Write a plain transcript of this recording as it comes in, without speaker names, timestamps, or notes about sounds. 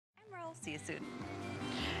I'll see you soon.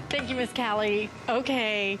 Thank you, Miss Callie.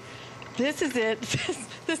 Okay, this is it.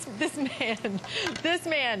 This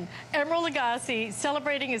man, Emeril Lagasse,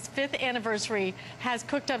 celebrating his 5th anniversary, has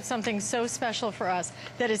cooked up something so special for us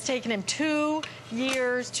that has taken him 2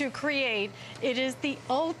 years to create. It is the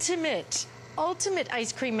ultimate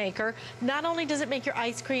ice cream maker. Not only does it make your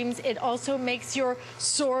ice creams, it also makes your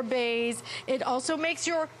sorbets. It also makes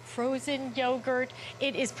your frozen yogurt.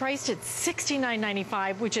 It is priced at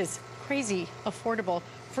 $69.95, which is crazy affordable.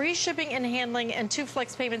 Free shipping and handling, and 2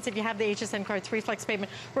 flex payments if you have the HSN card, 3 flex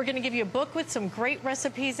payment. We're going to give you a book with some great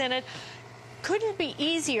recipes in it. Couldn't be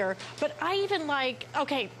easier, but I even like,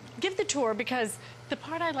 okay, give the tour, because the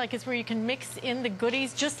part I like is where you can mix in the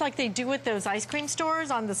goodies just like they do at those ice cream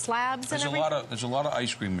stores on the slabs and everything. There's a lot of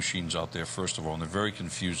ice cream machines out there, first of all, and they're very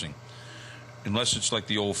confusing. Unless it's like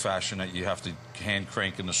the old-fashioned that you have to hand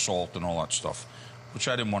crank in the salt and all that stuff, which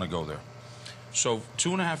I didn't want to go there. So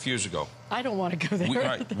 2.5 years ago, I don't want to go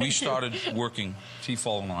there. We started working,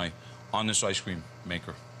 T-fal and I, on this ice cream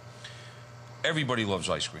maker. Everybody loves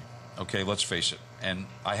ice cream, okay, let's face it. And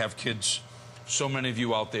I have kids. So many of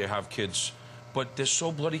you out there have kids. But they're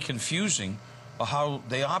so bloody confusing how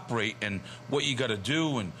they operate and what you got to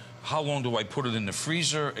do and how long do I put it in the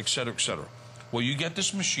freezer, et cetera, et cetera. Well, you get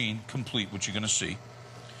this machine complete, which you're going to see.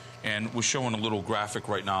 And we're showing a little graphic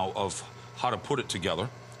right now of how to put it together.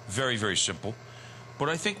 Very, very simple. But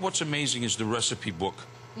I think what's amazing is the recipe book,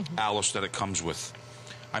 Alice, that it comes with.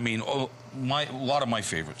 I mean, a lot of my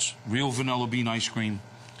favorites. Real vanilla bean ice cream,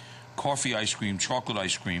 coffee ice cream, chocolate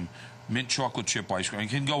ice cream, mint chocolate chip ice cream. I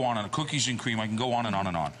can go on and cookies and cream. I can go on and on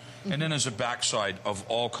and on. And then there's a backside of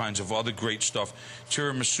all kinds of other great stuff.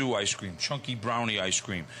 Tiramisu ice cream, chunky brownie ice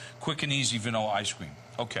cream, quick and easy vanilla ice cream.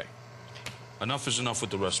 Okay. Enough is enough with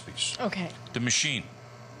the recipes. Okay. The machine.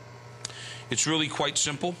 It's really quite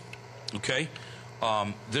simple. Okay.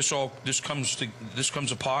 This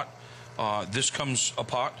comes apart. This comes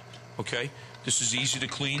apart. Okay. This is easy to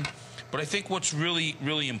clean. But I think what's really,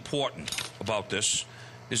 really important about this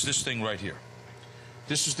is this thing right here.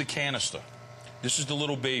 This is the canister. This is the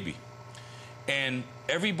little baby. And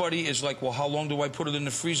everybody is like, well, how long do I put it in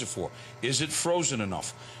the freezer for? Is it frozen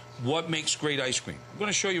enough? What makes great ice cream? I'm going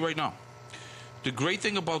to show you right now. The great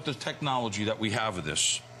thing about the technology that we have of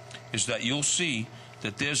this is that you'll see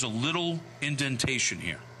that there's a little indentation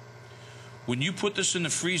here. When you put this in the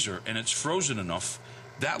freezer and it's frozen enough,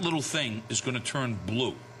 that little thing is going to turn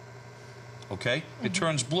blue. Okay? It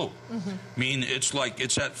turns blue. I mean, it's like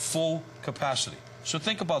it's at full capacity. So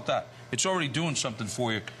think about that. It's already doing something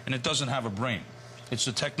for you, and it doesn't have a brain. It's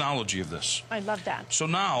the technology of this. I love that. So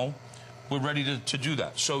now we're ready to do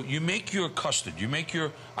that. So you make your custard, you make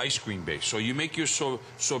your ice cream base, so you make your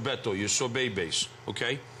sorbetto, your sorbet base,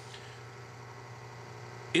 okay?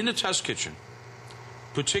 In the test kitchen,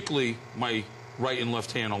 particularly my right and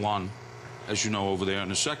left hand, Alon, as you know over there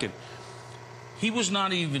in a second, he was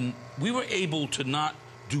not even, we were able to not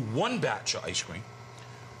do 1 batch of ice cream.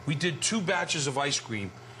 We did 2 batches of ice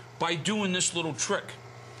cream by doing this little trick.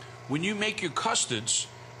 When you make your custards,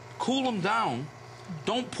 cool them down,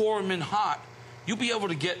 don't pour them in hot. You'll be able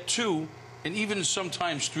to get 2 and even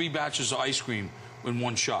sometimes 3 batches of ice cream in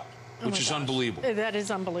 1 shot, which is unbelievable. That is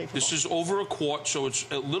unbelievable. This is over a quart, so it's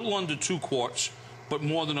a little under 2 quarts, but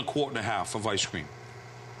more than 1.5 quarts of ice cream.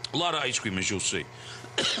 A lot of ice cream, as you'll see.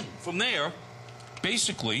 From there,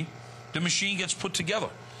 basically, the machine gets put together.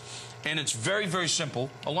 And it's very, very simple.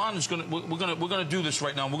 Alon is gonna we're gonna do this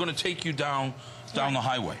right now. We're gonna take you down the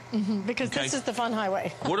highway. Because this is the fun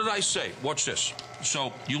highway. What did I say? Watch this.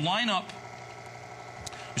 So you line up.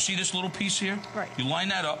 You see this little piece here? Right. You line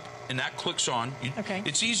that up, and that clicks on. Okay.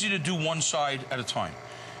 It's easy to do 1 side at a time.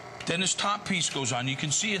 Then this top piece goes on. You can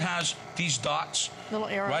see it has these dots. Little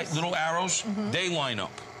arrows. Right? Little arrows. They line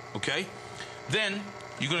up. Okay. Then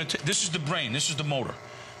you're gonna. This is the brain. This is the motor.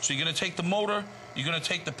 So you're gonna take the motor. You're going to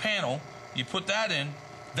take the panel, you put that in,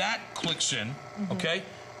 that clicks in, okay?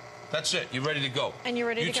 That's it. You're ready to go. And you're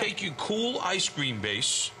ready to go. You take your cool ice cream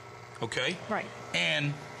base, okay? Right.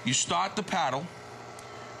 And you start the paddle.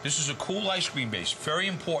 This is a cool ice cream base. Very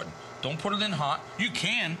important. Don't put it in hot. You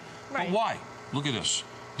can, but why? Look at this.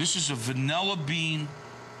 This is a vanilla bean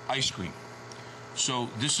ice cream. So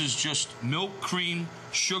this is just milk, cream,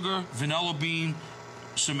 sugar, vanilla bean,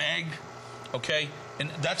 some egg, okay? And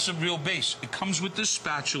that's a real base. It comes with this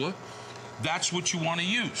spatula. That's what you want to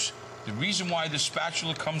use. The reason why the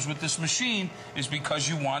spatula comes with this machine is because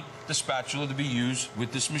you want the spatula to be used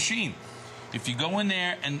with this machine. If you go in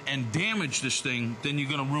there and damage this thing, then you're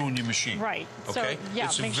going to ruin your machine. Right. Okay? So, yeah,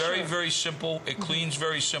 it's very, very simple. It cleans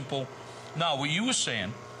very simple. Now, what you were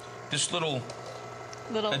saying, this little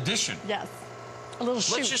addition. Yes. A little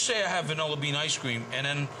shoot. Let's just say I have vanilla bean ice cream, and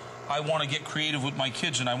then I want to get creative with my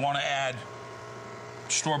kids, and I want to add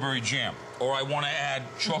strawberry jam, or I want to add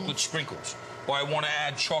chocolate sprinkles, or I want to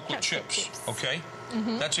add chocolate chips. Okay?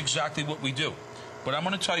 That's exactly what we do. But I'm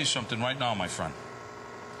going to tell you something right now, my friend.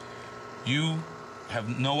 You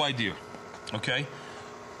have no idea, okay?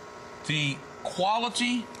 The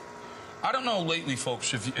quality, I don't know lately,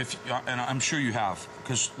 folks, if and I'm sure you have,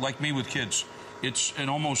 because like me with kids, it's an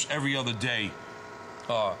almost every other day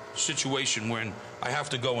situation when I have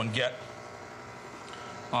to go and get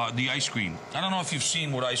the ice cream. I don't know if you've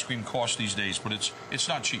seen what ice cream costs these days, but it's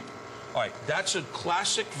not cheap. All right, that's a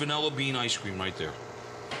classic vanilla bean ice cream right there.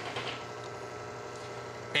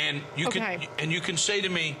 And you can say to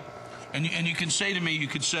me, you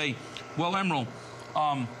could say, well, Emeril,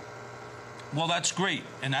 well, that's great,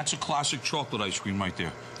 and that's a classic chocolate ice cream right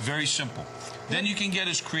there. Very simple. Then you can get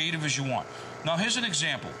as creative as you want. Now, here's an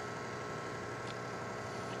example.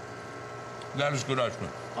 That is good ice cream.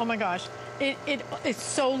 Oh my gosh, it's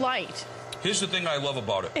so light. Here's the thing I love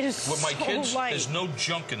about it. It is with my so kids, light. there's no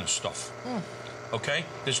junk in this stuff. Okay?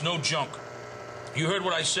 There's no junk. You heard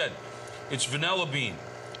what I said. It's vanilla bean.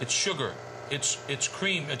 It's sugar. It's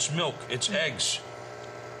cream. It's milk. It's eggs.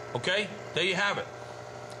 Okay? There you have it.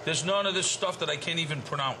 There's none of this stuff that I can't even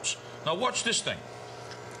pronounce. Now watch this thing.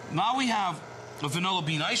 Now we have a vanilla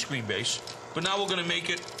bean ice cream base, but now we're going to make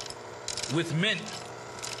it with mint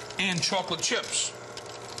and chocolate chips.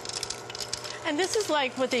 And this is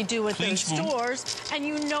like what they do with Clean those spoon. stores, and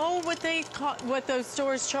you know what those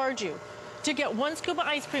stores charge you to get 1 scoop of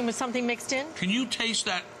ice cream with something mixed in. Can you taste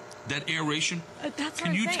that aeration? That's what Can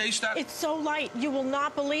I'm you saying. taste that? It's so light, you will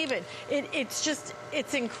not believe it.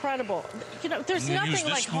 It's incredible. You know, there's I'm gonna use nothing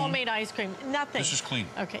this like spoon. homemade ice cream. Nothing. This is clean.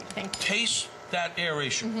 Okay, thank you. Taste that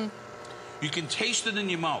aeration. You can taste it in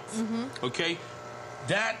your mouth. Okay?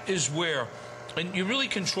 That is where, and you're really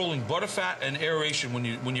controlling butterfat and aeration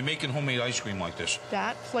when you're making homemade ice cream like this.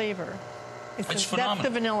 That flavor. It's phenomenal. That's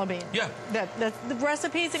the vanilla bean. Yeah. That's the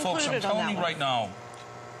recipe's included Folks, I'm on telling that you one. right now,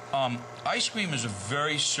 ice cream is a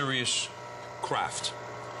very serious craft.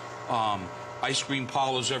 Ice cream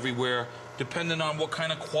parlors everywhere, depending on what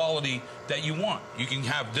kind of quality that you want. You can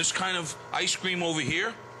have this kind of ice cream over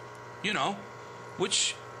here, you know,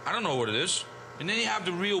 which I don't know what it is. And then you have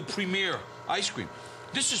the real premier ice cream.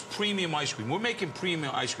 This is premium ice cream. We're making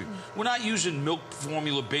premium ice cream. We're not using milk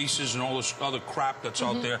formula bases and all this other crap that's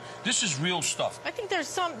out there. This is real stuff. I think there's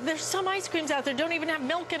some ice creams out there don't even have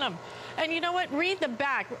milk in them. And you know what? Read the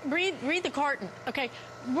back. Read the carton. Okay,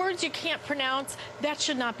 words you can't pronounce. That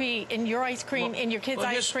should not be in your ice cream, in your kids'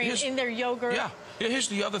 ice cream, in their yogurt. Yeah. Here's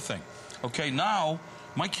the other thing. Okay, now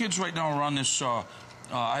my kids right now are on this.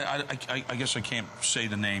 I guess I can't say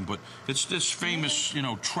the name, but it's this famous, you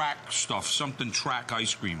know, track stuff, something track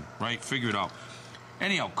ice cream, right? Figure it out.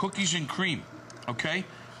 Anyhow, cookies and cream, okay?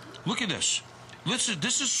 Look at this.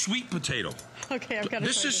 This is sweet potato. Okay, I've got to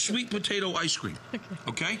This is sweet potato ice cream,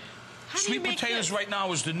 okay? How do you Sweet make potatoes this? right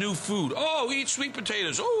now is the new food. Oh, eat sweet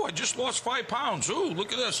potatoes. Oh, I just lost 5 pounds. Oh,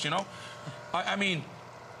 look at this, you know? I mean,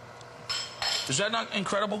 is that not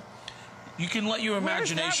incredible? You can let your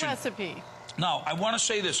imagination... Where's that recipe? Now, I want to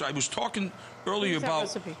say this. I was talking earlier Where's that about,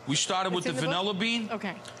 recipe? we started with the book? vanilla bean.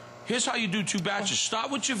 Okay. Here's how you do 2 batches.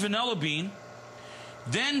 Start with your vanilla bean,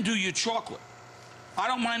 then do your chocolate. I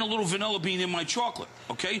don't mind a little vanilla bean in my chocolate,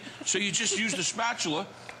 okay? So you just use the spatula.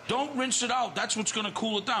 Don't rinse it out. That's what's going to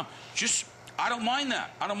cool it down. I don't mind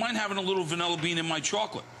that. I don't mind having a little vanilla bean in my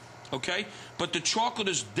chocolate, okay? But the chocolate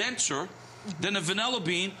is denser than the vanilla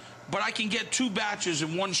bean, but I can get 2 batches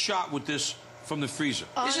in 1 shot with this from the freezer.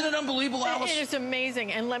 Isn't it unbelievable, Alice? It is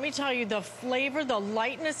amazing. And let me tell you, the flavor, the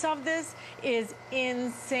lightness of this is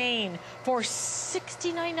insane. For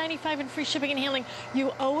 $69.95 in free shipping and handling,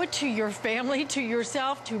 you owe it to your family, to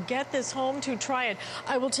yourself, to get this home, to try it.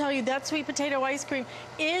 I will tell you, that sweet potato ice cream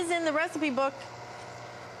is in the recipe book.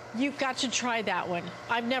 You've got to try that one.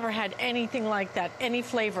 I've never had anything like that, any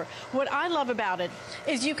flavor. What I love about it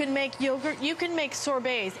is you can make yogurt, you can make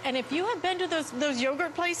sorbets, and if you have been to those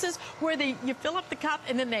yogurt places where you fill up the cup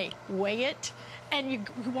and then they weigh it, and you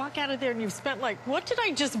walk out of there and you've spent like, what did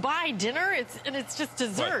I just buy? Dinner? It's just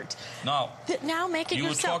dessert. Right. Now make it you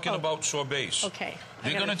yourself. You were talking about sorbets. Okay.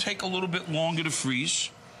 They're going to take a little bit longer to freeze.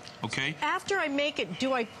 Okay. After I make it,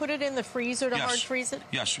 do I put it in the freezer to hard freeze it?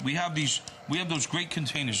 Yes, we have those great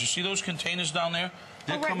containers. You see those containers down there?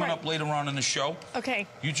 They're coming up later on in the show. Okay.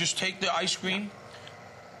 You just take the ice cream,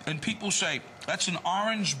 and people say, that's an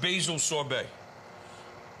orange basil sorbet.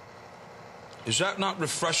 Is that not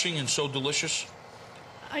refreshing and so delicious?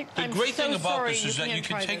 The great thing about this is that you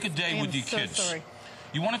can take a day with your kids. Sorry.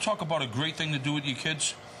 You want to talk about a great thing to do with your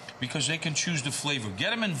kids? because they can choose the flavor.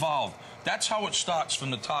 Get them involved. That's how it starts,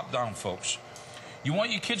 from the top down, folks. You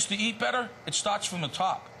want your kids to eat better? It starts from the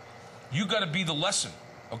top. You got to be the lesson,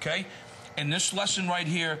 okay? And this lesson right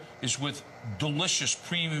here is with delicious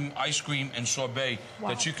premium ice cream and sorbet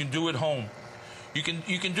that you can do at home. You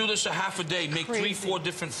can do this a half a day, make 3-4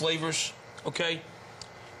 different flavors, okay?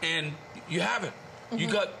 And you have it. You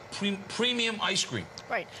got premium ice cream.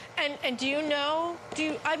 Right. And do you know,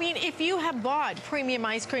 I mean, if you have bought premium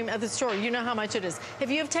ice cream at the store, you know how much it is. If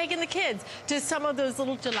you have taken the kids to some of those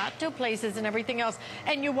little gelato places and everything else,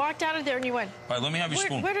 and you walked out of there and you went, all right, let me have your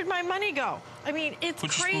spoon. Where did my money go? I mean, it's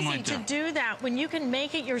crazy to do that when you can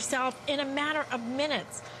make it yourself in a matter of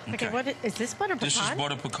minutes. Okay, what is this, butter pecan? This is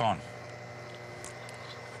butter pecan.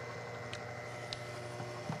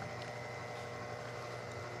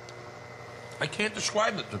 I can't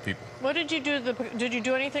describe it to people. What did you do? Did you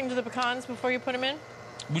do anything to the pecans before you put them in?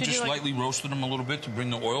 We just lightly roasted them a little bit to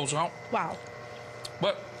bring the oils out. Wow.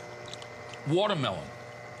 But watermelon.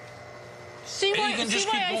 See why, you can just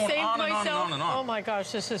keep going on and on and on and on. Oh my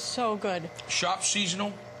gosh, this is so good. Shop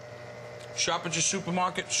seasonal. Shop at your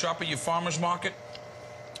supermarket. Shop at your farmer's market.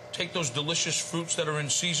 Take those delicious fruits that are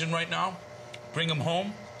in season right now. Bring them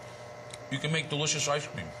home. You can make delicious ice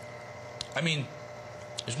cream. I mean,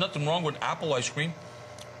 there's nothing wrong with apple ice cream,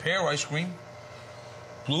 pear ice cream,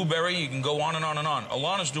 blueberry. You can go on and on and on.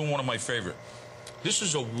 Alana's doing one of my favorite. This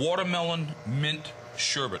is a watermelon mint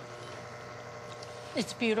sherbet.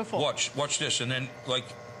 It's beautiful. Watch this, and then, like,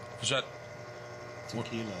 is that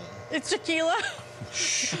tequila? It's tequila.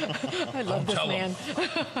 I love this man.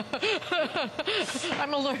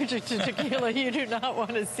 I'm allergic to tequila. You do not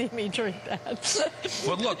want to see me drink that.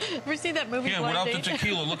 But look. Ever see that movie? Yeah, without the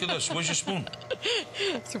tequila. Look at this. Where's your spoon?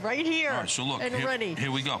 It's right here. All right, so look. And ready.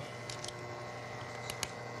 Here we go.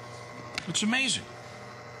 It's amazing.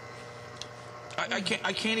 I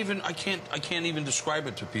can't even describe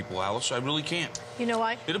it to people, Alice. I really can't. You know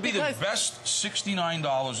why? It'll be the best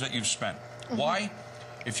 $69 that you've spent. Why?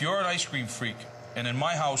 If you're an ice cream freak, and in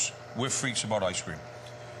my house, we're freaks about ice cream.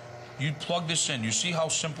 You plug this in. You see how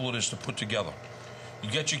simple it is to put together.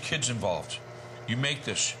 You get your kids involved. You make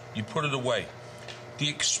this. You put it away. The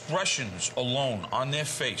expressions alone on their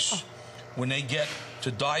face when they get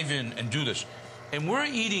to dive in and do this. And we're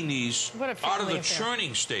eating these out of the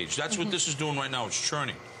churning stage. That's what this is doing right now. It's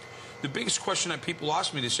churning. The biggest question that people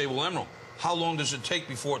ask me, they say, well, Emeril, how long does it take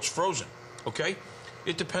before it's frozen? Okay?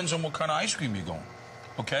 It depends on what kind of ice cream you're going.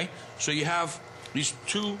 Okay? So you have these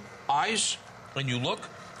two eyes, and you look,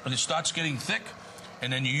 and it starts getting thick,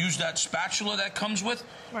 and then you use that spatula that comes with,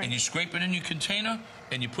 and you scrape it in your container,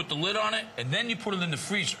 and you put the lid on it, and then you put it in the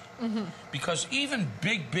freezer. Because even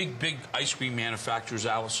big ice cream manufacturers,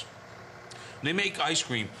 Alice, they make ice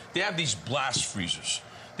cream. They have these blast freezers.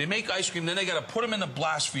 They make ice cream, then they got to put them in the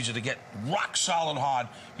blast freezer to get rock solid hard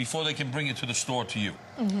before they can bring it to the store to you.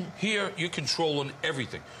 Here, you're controlling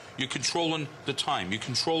everything. You're controlling the time. You're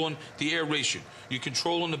controlling the aeration. You're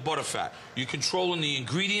controlling the butterfat. You're controlling the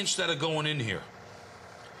ingredients that are going in here.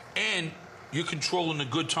 And you're controlling the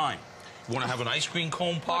good time. You want to have an ice cream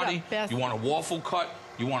cone party. You want a waffle cut.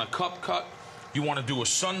 You want a cup cut. You want to do a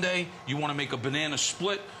sundae. You want to make a banana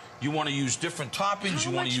split. You want to use different toppings.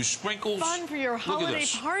 You want to use sprinkles. Fun for your holiday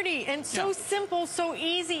party, and so simple, so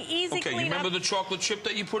easy Okay, you remember the chocolate chip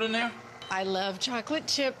that you put in there? I love chocolate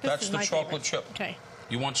chip. That's the chocolate chip. Okay.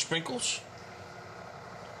 You want sprinkles?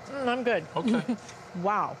 I'm good. Okay.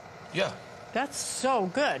 Wow. Yeah. That's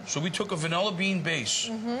so good. So we took a vanilla bean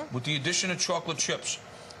base with the addition of chocolate chips.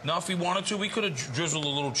 Now, if we wanted to, we could have drizzled a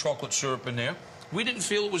little chocolate syrup in there. We didn't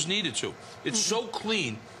feel it was needed to. It's so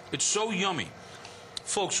clean. It's so yummy.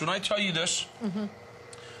 Folks, when I tell you this,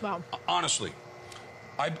 wow. Honestly,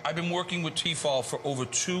 I've been working with T-fal for over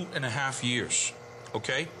 2.5 years,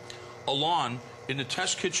 okay? Alon, in the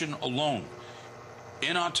test kitchen alone,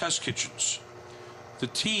 in our test kitchens, the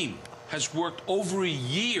team has worked over a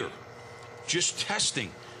year just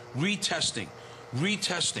testing, retesting.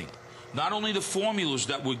 Not only the formulas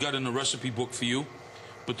that we got in the recipe book for you,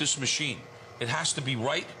 but this machine. It has to be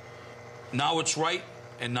right. Now it's right,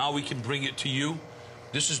 and now we can bring it to you.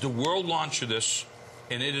 This is the world launch of this,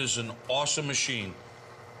 and it is an awesome machine.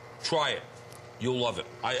 Try it. You'll love it.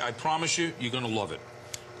 I promise you, you're going to love it.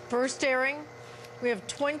 First airing, we have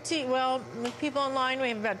 20, well, with people online, we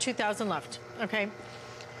have about 2,000 left, okay?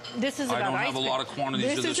 This is about I don't ice have cream. a lot of quantities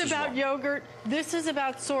of this This is as about well. yogurt. This is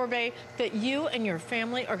about sorbet that you and your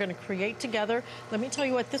family are going to create together. Let me tell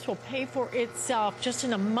you what, this will pay for itself just in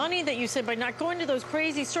the money that you save by not going to those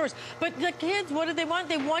crazy stores. But the kids, what do they want?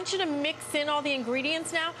 They want you to mix in all the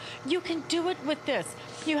ingredients now. You can do it with this.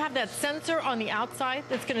 You have that sensor on the outside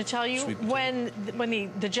that's going to tell you when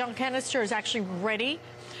the gel canister is actually ready.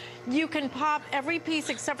 You can pop every piece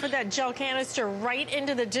except for that gel canister right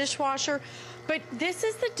into the dishwasher. But this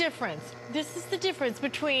is the difference. This is the difference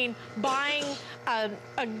between buying a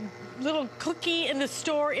little cookie in the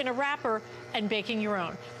store in a wrapper and baking your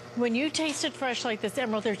own. When you taste it fresh like this,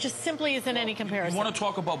 Emeril, there just simply isn't any comparison. You want to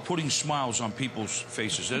talk about putting smiles on people's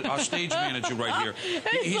faces? Our stage manager right here,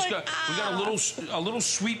 we got a little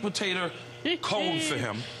sweet potato cone for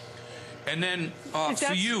him. And then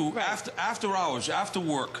for you, right, after hours, after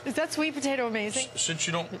work. Is that sweet potato amazing? Since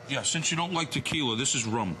you don't like tequila, this is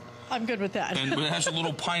rum. I'm good with that. And it has a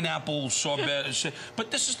little pineapple sorbet. But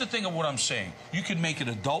this is the thing of what I'm saying. You can make it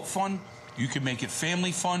adult fun. You can make it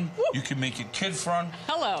family fun. Woo. You can make it kid fun.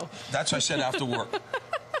 Hello. That's what I said after work.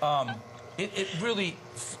 It really,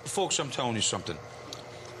 folks, I'm telling you something.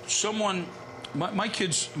 My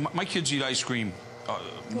kids eat ice cream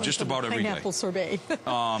just about every day. Pineapple sorbet.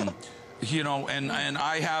 You know, and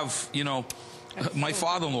I have, you know, my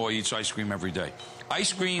father-in-law eats ice cream every day.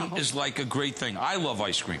 Ice cream is like a great thing. I love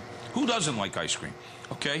ice cream. Who doesn't like ice cream?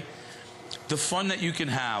 Okay? The fun that you can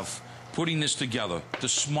have putting this together, the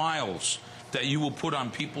smiles that you will put on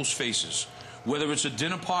people's faces, whether it's a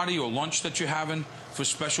dinner party or lunch that you're having for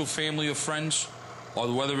special family or friends, or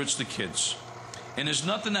whether it's the kids. And there's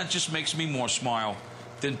nothing that just makes me more smile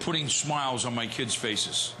than putting smiles on my kids'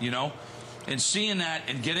 faces, you know? And seeing that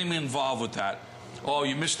and getting me involved with that. Oh,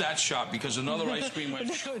 you missed that shot because another ice cream went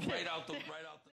right out.